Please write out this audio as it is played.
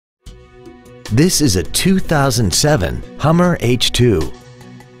This is a 2007 Hummer H2.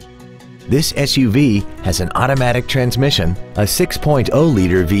 This SUV has an automatic transmission, a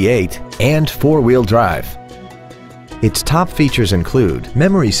 6.0-liter V8, and four-wheel drive. Its top features include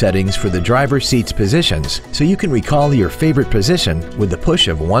memory settings for the driver's seat's positions, so you can recall your favorite position with the push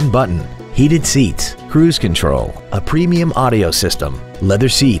of one button, heated seats, cruise control, a premium audio system, leather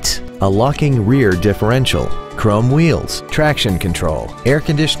seats, a locking rear differential, chrome wheels, traction control, air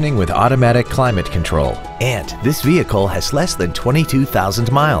conditioning with automatic climate control, and this vehicle has less than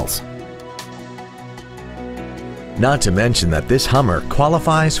 22,000 miles. Not to mention that this Hummer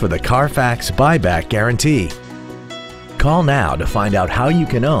qualifies for the Carfax buyback guarantee. Call now to find out how you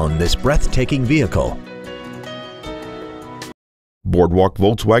can own this breathtaking vehicle. Boardwalk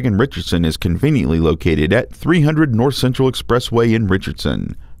Volkswagen Richardson is conveniently located at 300 North Central Expressway in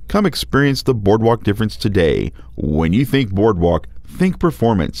Richardson. Come experience the Boardwalk difference today. When you think Boardwalk, think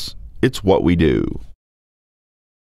performance. It's what we do.